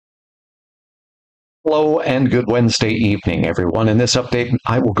Hello and good Wednesday evening, everyone. In this update,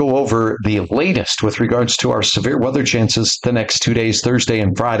 I will go over the latest with regards to our severe weather chances the next 2 days, Thursday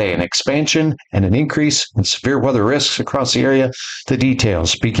and Friday, an expansion and an increase in severe weather risks across the area. The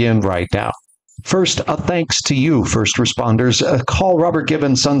details begin right now. First, a thanks to you, first responders. Call Robert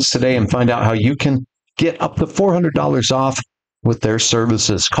Gibb & Sons today and find out how you can get up to $400 off with their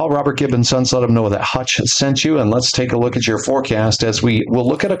services. Call Robert Gibb & Sons, let them know that Hutch sent you, and let's take a look at your forecast as we will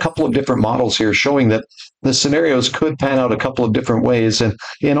look at a couple of different models here showing that the scenarios could pan out a couple of different ways. And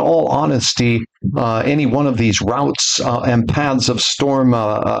in all honesty, any one of these routes and paths of storm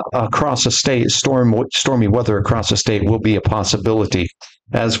across a state, stormy weather across a state will be a possibility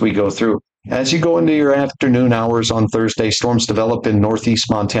as we go through. As you go into your afternoon hours on Thursday, storms develop in northeast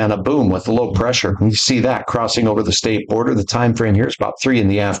Montana, boom, with low pressure. You see that crossing over the state border. The time frame here is about 3 in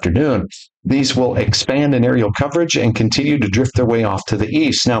the afternoon. These will expand in aerial coverage and continue to drift their way off to the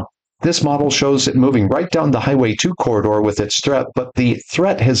east. Now, this model shows it moving right down the Highway 2 corridor with its threat, but the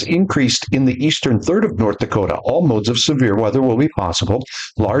threat has increased in the eastern third of North Dakota. All modes of severe weather will be possible.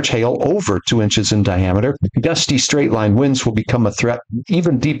 Large hail over 2 inches in diameter. Gusty straight-line winds will become a threat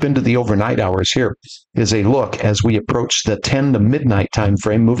even deep into the overnight hours. Here is a look as we approach the 10 to midnight time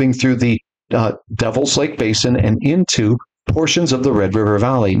frame, moving through the Devil's Lake Basin and into portions of the Red River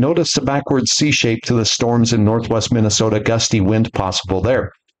Valley. Notice the backward C shape to the storms in northwest Minnesota, gusty wind possible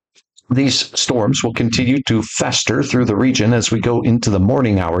there. These storms will continue to fester through the region as we go into the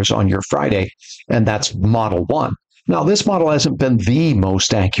morning hours on your Friday, and that's Model 1. Now, this model hasn't been the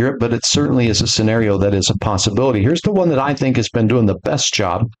most accurate, but it certainly is a scenario that is a possibility. Here's the one that I think has been doing the best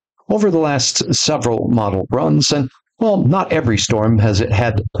job over the last several model runs, and well, not every storm has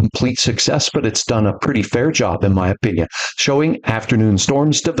had complete success, but it's done a pretty fair job, in my opinion, showing afternoon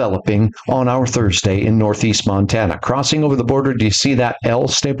storms developing on our Thursday in northeast Montana. Crossing over the border, do you see that L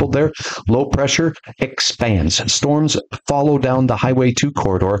stapled there? Low pressure expands. Storms follow down the Highway 2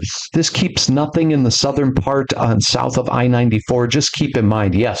 corridor. This keeps nothing in the southern part south of I-94. Just keep in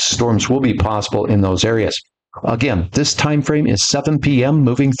mind, yes, storms will be possible in those areas. Again, this time frame is 7 p.m.,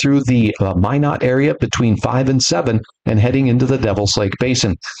 moving through the Minot area between 5 and 7 and heading into the Devil's Lake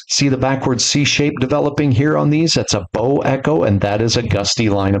Basin. See the backward C shape developing here on these? That's a bow echo, and that is a gusty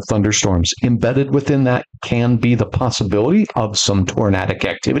line of thunderstorms. Embedded within that can be the possibility of some tornadic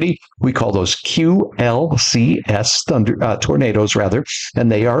activity. We call those QLCS tornadoes,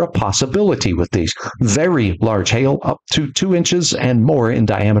 and they are a possibility with these. Very large hail, up to 2 inches and more in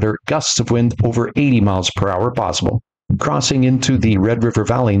diameter, gusts of wind over 80 miles per hour possible. Crossing into the Red River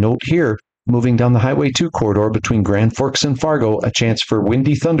Valley, note here, moving down the Highway 2 corridor between Grand Forks and Fargo, a chance for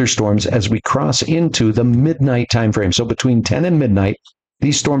windy thunderstorms as we cross into the midnight time frame. So between 10 and midnight,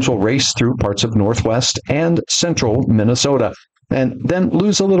 these storms will race through parts of northwest and central Minnesota and then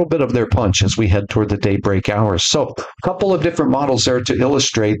lose a little bit of their punch as we head toward the daybreak hours. So a couple of different models there to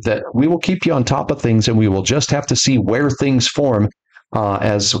illustrate that we will keep you on top of things, and we will just have to see where things form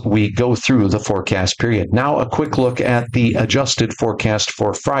as we go through the forecast period. Now, a quick look at the adjusted forecast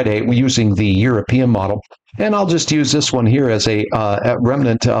for Friday using the European model. And I'll just use this one here as a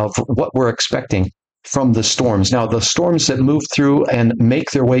remnant of what we're expecting from the storms. Now, the storms that move through and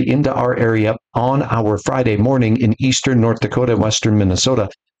make their way into our area on our Friday morning in eastern North Dakota and western Minnesota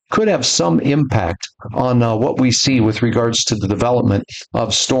could have some impact on what we see with regards to the development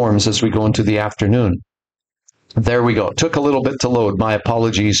of storms as we go into the afternoon. There we go. It took a little bit to load. My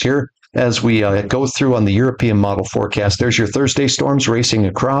apologies here as we go through on the European model forecast. There's your Thursday storms racing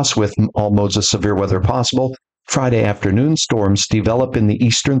across with all modes of severe weather possible. Friday afternoon storms develop in the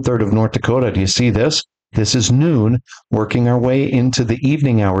eastern third of North Dakota. Do you see this? This is noon, working our way into the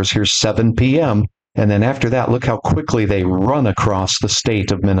evening hours here, 7 p.m. And then after that, look how quickly they run across the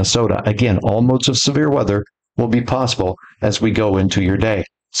state of Minnesota. Again, all modes of severe weather will be possible as we go into your day.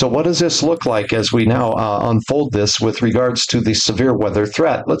 So what does this look like as we now unfold this with regards to the severe weather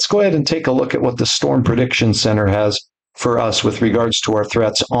threat? Let's go ahead and take a look at what the Storm Prediction Center has for us with regards to our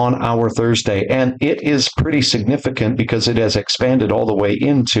threats on our Thursday. And it is pretty significant because it has expanded all the way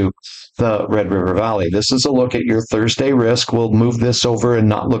into the Red River Valley. This is a look at your Thursday risk. We'll move this over and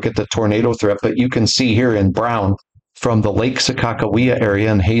not look at the tornado threat, but you can see here in brown from the Lake Sakakawea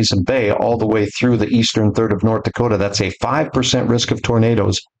area and Hazen Bay all the way through the eastern third of North Dakota. That's a 5% risk of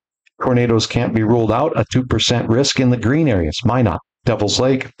tornadoes. Tornadoes can't be ruled out. A 2% risk in the green areas, Minot, Devil's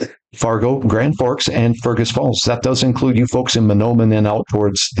Lake, Fargo, Grand Forks, and Fergus Falls. That does include you folks in Mahnomen and out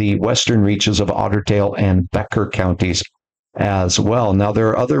towards the western reaches of Otter Tail and Becker counties as well. Now, there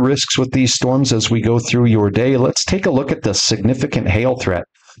are other risks with these storms as we go through your day. Let's take a look at the significant hail threat.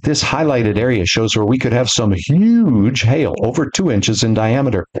 This highlighted area shows where we could have some huge hail, over 2 inches in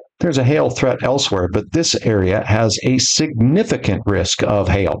diameter. there's a hail threat elsewhere, but this area has a significant risk of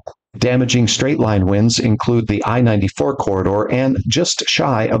hail. Damaging straight line winds include the I-94 corridor and just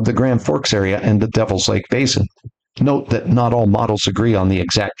shy of the Grand Forks area and the Devil's Lake Basin. Note that not all models agree on the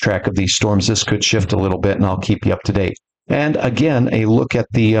exact track of these storms. This could shift a little bit, and I'll keep you up to date. And again, a look at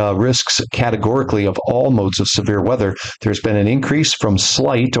the risks categorically of all modes of severe weather. There's been an increase from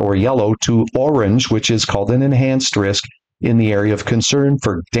slight or yellow to orange, which is called an enhanced risk in the area of concern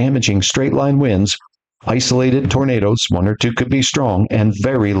for damaging straight line winds, isolated tornadoes, one or two could be strong, and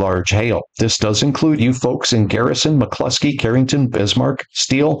very large hail. This does include you folks in Garrison, McCluskey, Carrington, Bismarck,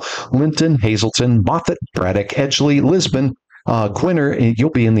 Steele, Linton, Hazleton, Moffat, Braddock, Edgeley, Lisbon, Gwinner,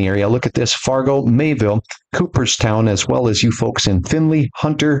 you'll be in the area. Look at this: Fargo, Mayville, Cooperstown, as well as you folks in Findlay,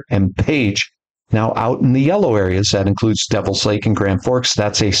 Hunter, and Page. Now, out in the yellow areas, that includes Devil's Lake and Grand Forks.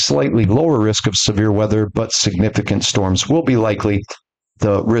 That's a slightly lower risk of severe weather, but significant storms will be likely.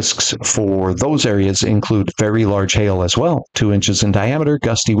 The risks for those areas include very large hail as well, 2 inches in diameter,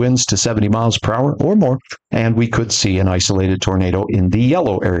 gusty winds to 70 miles per hour or more, and we could see an isolated tornado in the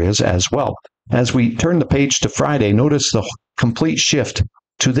yellow areas as well. As we turn the page to Friday, notice the complete shift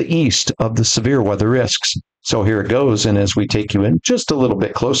to the east of the severe weather risks. So here it goes, and as we take you in just a little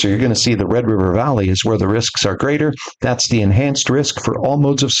bit closer, you're going to see the Red River Valley is where the risks are greater. That's the enhanced risk for all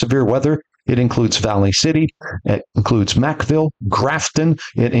modes of severe weather. It includes Valley City, it includes Mackville, Grafton,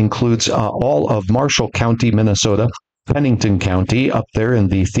 it includes all of Marshall County, Minnesota, Pennington County up there in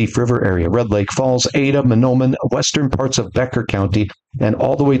the Thief River area, Red Lake Falls, Ada, Mahnomen, western parts of Becker County, and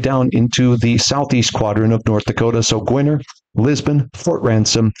all the way down into the southeast quadrant of North Dakota. So Gwinner, Lisbon, Fort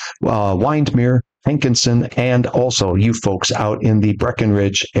Ransom, Windmere, Hankinson, and also you folks out in the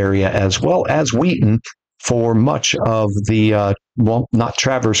Breckenridge area, as well as Wheaton, for much of the, well, not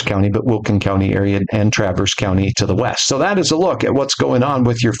Traverse County, but Wilkin County area and Traverse County to the west. So that is a look at what's going on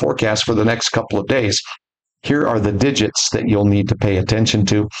with your forecast for the next couple of days. Here are the digits that you'll need to pay attention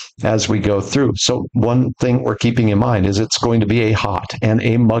to as we go through. So one thing we're keeping in mind is it's going to be a hot and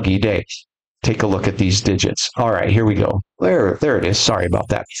a muggy day. Take a look at these digits. All right, here we go. There it is. Sorry about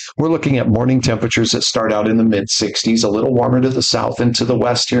that. We're looking at morning temperatures that start out in the mid-60s, a little warmer to the south and to the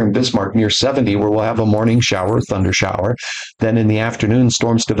west here in Bismarck, near 70, where we'll have a morning shower, thunder shower. Then in the afternoon,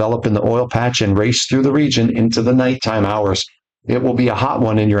 storms develop in the oil patch and race through the region into the nighttime hours. It will be a hot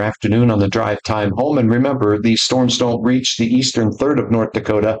one in your afternoon on the drive time home. And remember, these storms don't reach the eastern third of North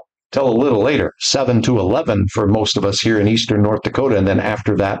Dakota till a little later, 7 to 11 for most of us here in eastern North Dakota, and then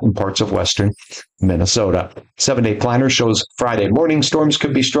after that in parts of western Minnesota. 7-day planner shows Friday morning storms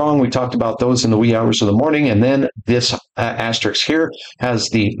could be strong. We talked about those in the wee hours of the morning, and then this asterisk here has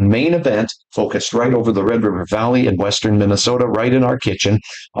the main event focused right over the Red River Valley in western Minnesota, right in our kitchen.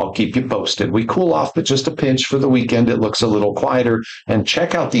 I'll keep you posted. We cool off, but just a pinch for the weekend. It looks a little quieter. And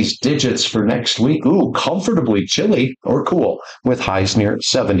check out these digits for next week. Ooh, comfortably chilly or cool with highs near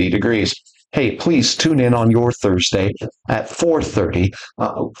 70 degrees. Hey, please tune in on your Thursday at 4:30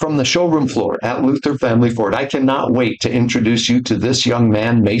 from the showroom floor at Luther Family Ford. I cannot wait to introduce you to this young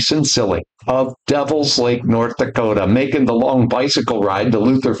man, Mason Silly of Devil's Lake, North Dakota, making the long bicycle ride to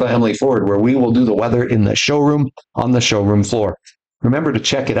Luther Family Ford, where we will do the weather in the showroom on the showroom floor. Remember to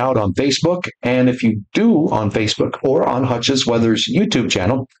check it out on Facebook. And if you do on Facebook or on Hutch's Weather's YouTube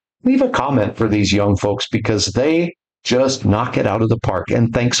channel, leave a comment for these young folks because they just knock it out of the park.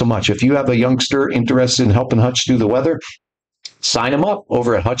 And thanks so much. If you have a youngster interested in helping Hutch do the weather, sign them up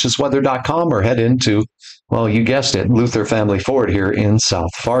over at hutchesweather.com or head into, well, you guessed it, Luther Family Ford here in South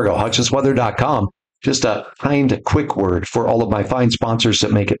Fargo. hutchesweather.com. Just a kind, quick word for all of my fine sponsors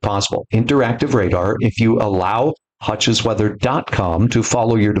that make it possible. Interactive radar. If you allow hutchesweather.com to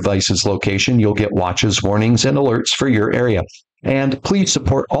follow your device's location, you'll get watches, warnings, and alerts for your area. And please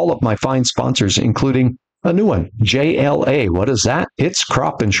support all of my fine sponsors, including a new one, JLA. What is that? It's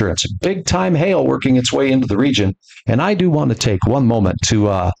crop insurance. Big time hail working its way into the region. And I do want to take one moment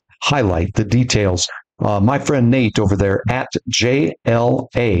to highlight the details. My friend Nate over there at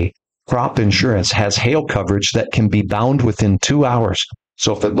JLA Crop Insurance has hail coverage that can be bound within 2 hours.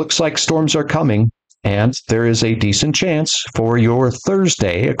 So if it looks like storms are coming, and there is a decent chance for your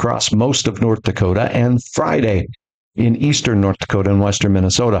Thursday across most of North Dakota and Friday in eastern North Dakota and western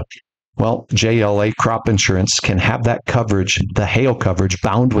Minnesota, well, JLA Crop Insurance can have that coverage, the hail coverage,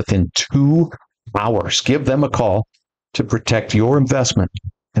 bound within 2 hours. Give them a call to protect your investment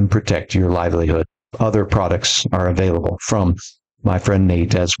and protect your livelihood. Other products are available from my friend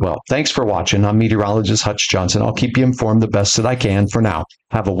Nate as well. Thanks for watching. I'm meteorologist Hutch Johnson. I'll keep you informed the best that I can for now.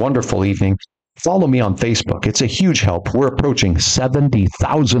 Have a wonderful evening. Follow me on Facebook. It's a huge help. We're approaching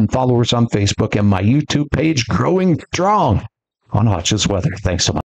 70,000 followers on Facebook and my YouTube page growing strong. on Hutch's Weather. Thanks so much.